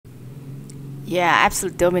Yeah,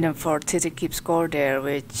 absolute dominant for Twitter keep score there,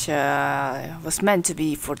 which was meant to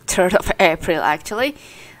be for 3rd of April actually.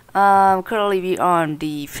 Currently we are on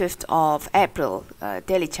the 5th of April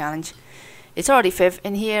daily challenge. It's already 5th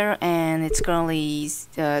in here and it's currently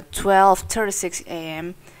 12:36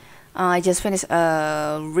 a.m. I just finished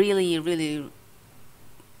a really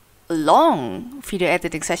long video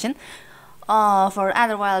editing session for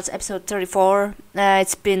Outer Wilds episode 34.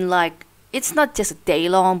 It's been like, it's not just a day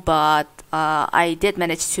long, but I did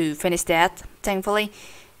manage to finish that, thankfully,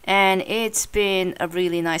 and it's been a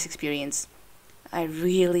really nice experience. I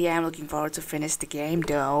really am looking forward to finish the game,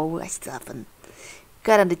 though. I still haven't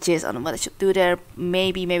gotten the gist on what I should do there.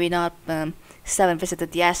 Maybe not. Still haven't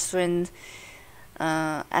visited the Astrin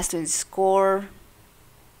score,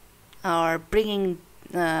 or bringing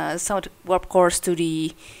some of the warp cores to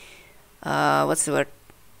the what's the word?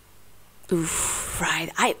 Oof, right.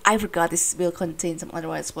 I forgot this will contain some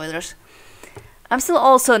otherwise spoilers. I'm still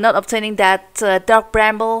also not obtaining that Dark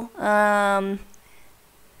Bramble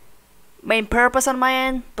main purpose on my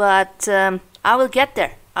end, but I will get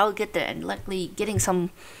there. And likely getting some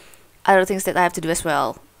other things that I have to do as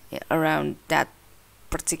well around that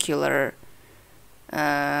particular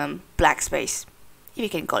black space, if you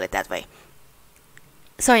can call it that way.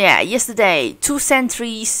 So yeah, yesterday 2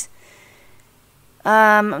 sentries.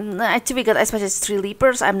 I think we got as much as 3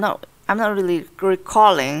 leapers. I'm not really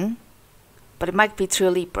recalling, but it might be 3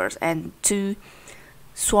 leapers and 2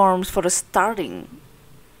 swarms for the starting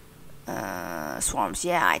swarms.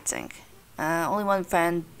 Yeah, I think only 1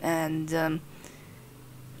 fan, and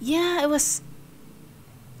yeah, it was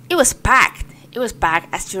packed. It was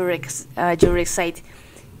packed, as Jurek said.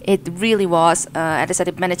 It really was. As I said,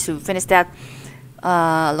 I managed to finish that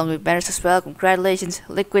along with banners as well. Congratulations.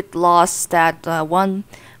 Liquid lost that 1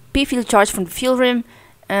 P-field charge from the fuel rim,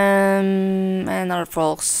 and other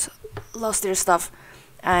folks lost their stuff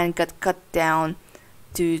and got cut down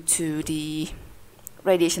due to the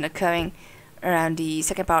radiation occurring around the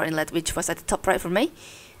second power inlet, which was at the top right for me.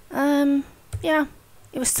 Yeah,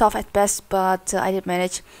 it was tough at best, but I did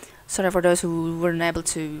manage. Sorry for those who weren't able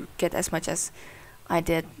to get as much as I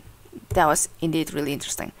did. That was indeed really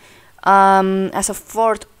interesting. As a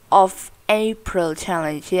 4th of April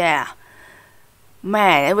challenge, yeah,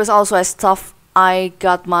 man, it was also as tough. I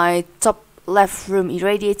got my top left room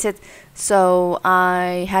irradiated, so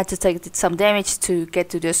I had to take some damage to get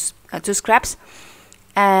to this 2 scraps,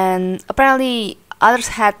 and apparently others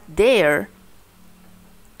had their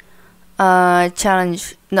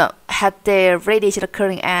had their radiation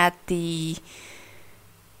occurring at the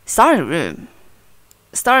starting room.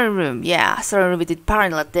 Starting room with the power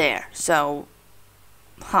inlet there. So,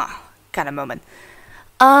 kind of moment.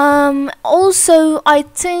 Also, I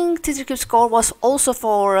think Tizercube score was also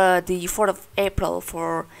for the 4th of April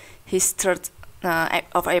for his 3rd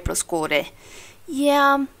of April score there.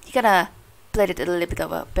 Yeah, he kinda played it a little bit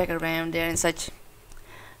of a background there and such.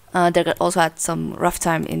 They also had some rough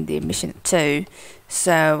time in the mission too.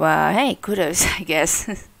 So, hey, kudos, I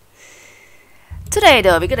guess. Today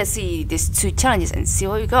though, we're gonna see these 2 challenges and see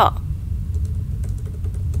what we got.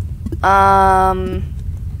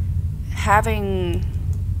 Having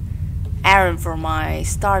Aaron for my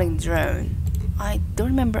starting drone. I don't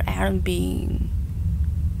remember Aaron being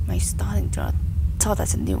my starting drone. I thought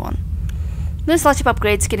that's a new one. New slot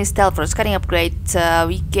upgrade, skinning stealth for scanning upgrade.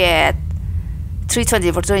 We get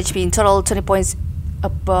 320 for drone HP in total, 20 points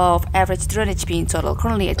above average drone HP in total.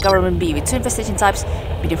 Currently at government B with 2 infestation types,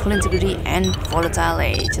 medium full integrity and volatile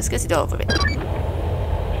age. Let's get it over with.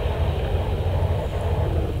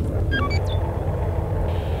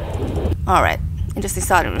 Alright, interesting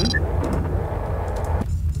starting room.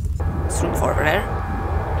 There's room 4 over there.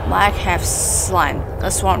 Might have a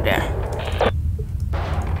swarm there.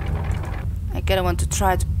 I kinda want to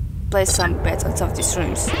try to place some bets on some of these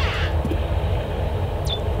rooms.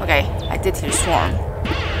 Okay, I did hear a swarm.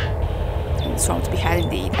 And a swarm to be had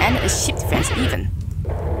indeed. And a ship defense even.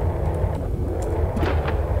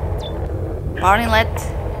 Power inlet.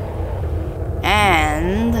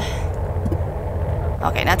 And...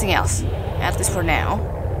 okay, nothing else. I have this for now.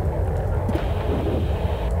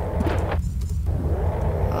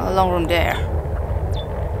 A long room there.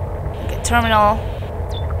 Okay, terminal.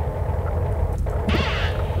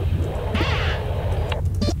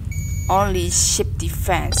 Only ship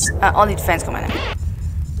defense. Only defense commander.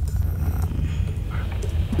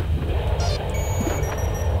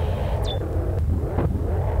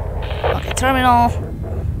 Okay, terminal.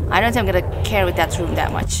 I don't think I'm gonna care with that room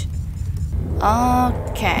that much.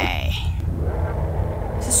 Okay.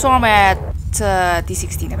 There's a swarm at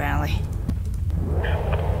D16 apparently.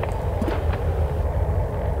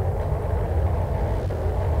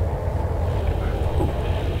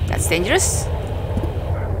 dangerous.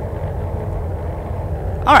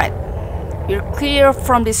 Alright. We're clear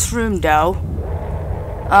from this room though.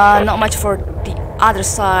 Not much for the other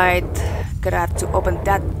side. Gonna have to open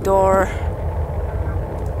that door.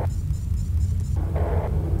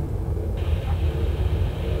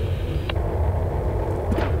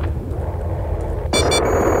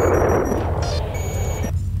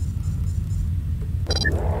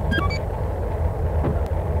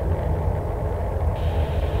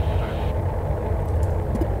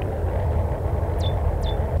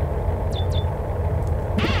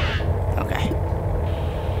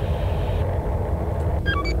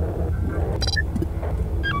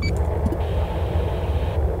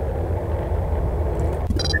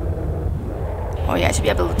 Oh yeah, I should be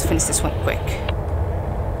able to finish this one quick.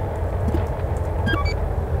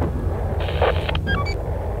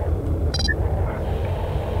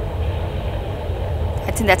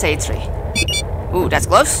 I think that's A3. Ooh, that's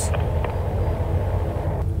close.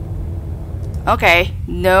 Okay,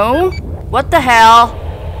 no. What the hell?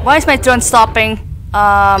 Why is my drone stopping?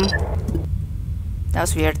 That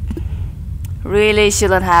was weird. Really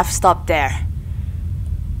shouldn't have stopped there.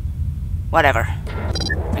 Whatever.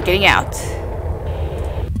 I'm getting out.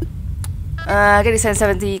 Getting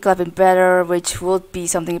 770, clapping better, which would be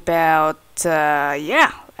something about,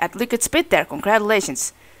 yeah, at liquid speed there.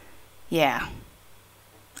 Congratulations. Yeah.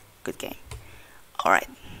 Good game. Alright.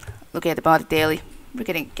 Looking at the Duskers Daily. We're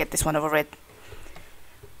gonna get this one over with.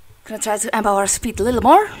 Gonna try to amp our speed a little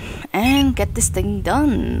more and get this thing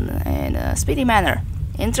done in a speedy manner.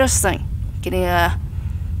 Interesting. Getting a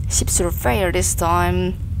ship surveyor this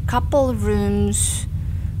time. Couple rooms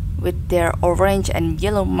with their orange and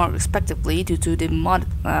yellow mark respectively due to the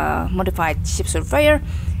modified ship surveyor.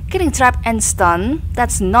 Getting trapped and stunned.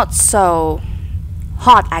 That's not so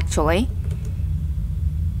hot actually.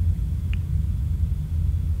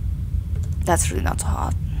 That's really not so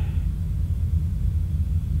hot.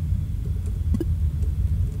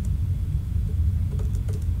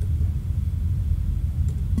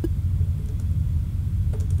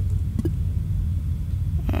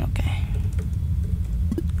 Okay.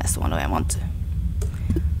 That's the one I want to.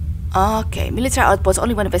 Okay, military outpost,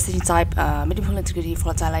 only one investigation type, medium integrity,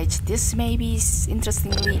 volatile age. This may be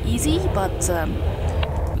interestingly easy, but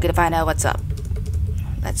we're gonna find out what's up.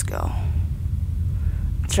 Let's go.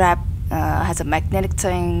 Trap has a magnetic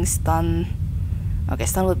thing, stun. Okay,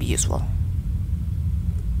 stun will be useful.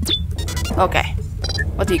 Okay,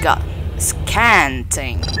 what do you got? Scan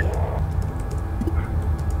thing.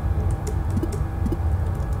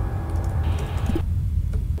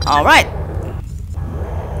 Alright.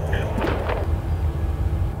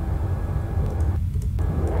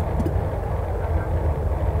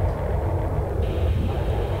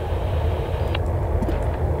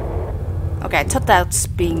 Okay, I thought that's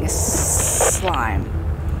being a slime.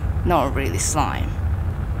 Not really slime.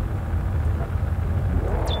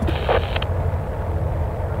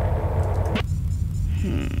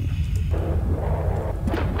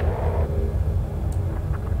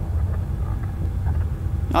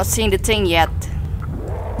 Not seeing the thing yet.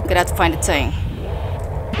 Gonna have to find the thing.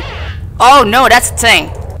 Oh no, that's the thing.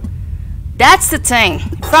 That's the thing.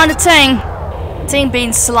 Found the thing. Thing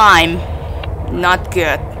being slime. Not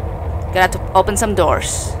good. Gonna have to open some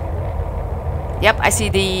doors. Yep, I see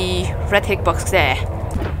the red hitbox there.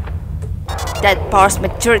 That powers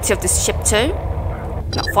majority of this ship too.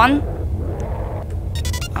 Not fun.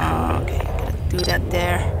 Okay, gonna do that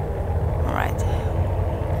there. Alright.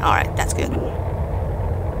 Alright, that's good.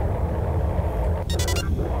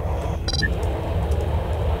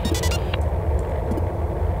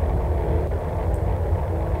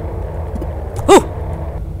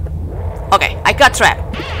 Okay, I got trapped.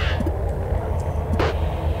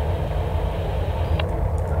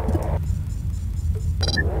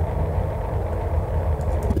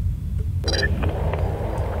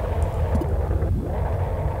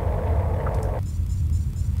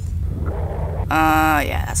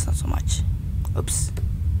 Yeah, that's not so much. Oops.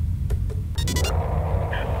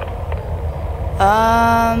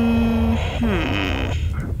 I'm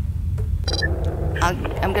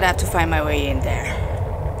gonna have to find my way in there.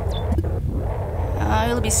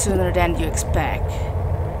 It'll be sooner than you expect.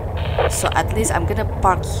 So at least I'm gonna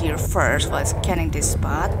park here first while scanning this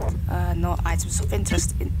spot. No items of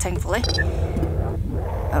interest, thankfully.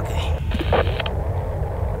 Okay.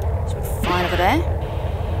 Should be fine over there.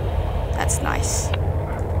 That's nice.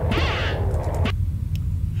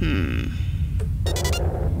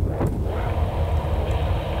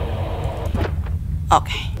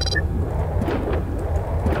 Okay.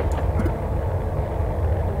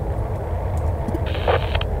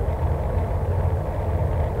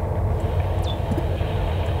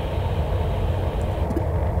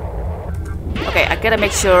 gotta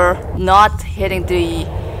make sure not hitting the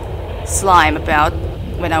slime about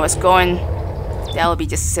when I was going. That would be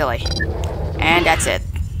just silly. And that's it.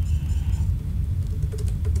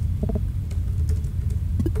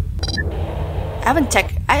 I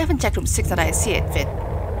haven't checked room 6 that I see it fit.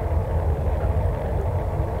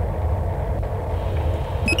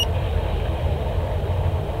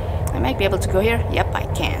 I might be able to go here. Yep, I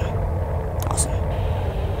can. Awesome.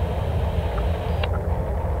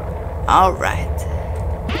 Alright.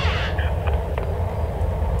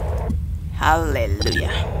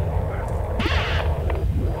 Hallelujah.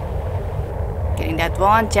 Getting that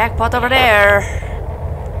one jackpot over there.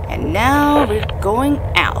 And now we're going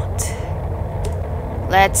out.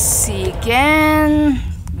 Let's see again.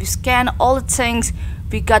 We scan all the things.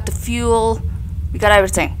 We got the fuel. We got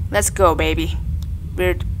everything. Let's go, baby.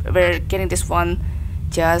 We're getting this one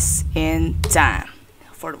just in time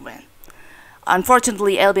for the win.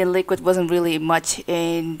 Unfortunately, LB and Liquid wasn't really much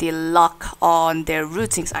in the luck on their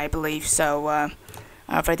routings, I believe. So I'm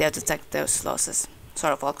afraid they have to take those losses.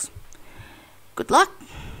 Sorry, folks. Good luck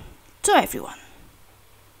to everyone.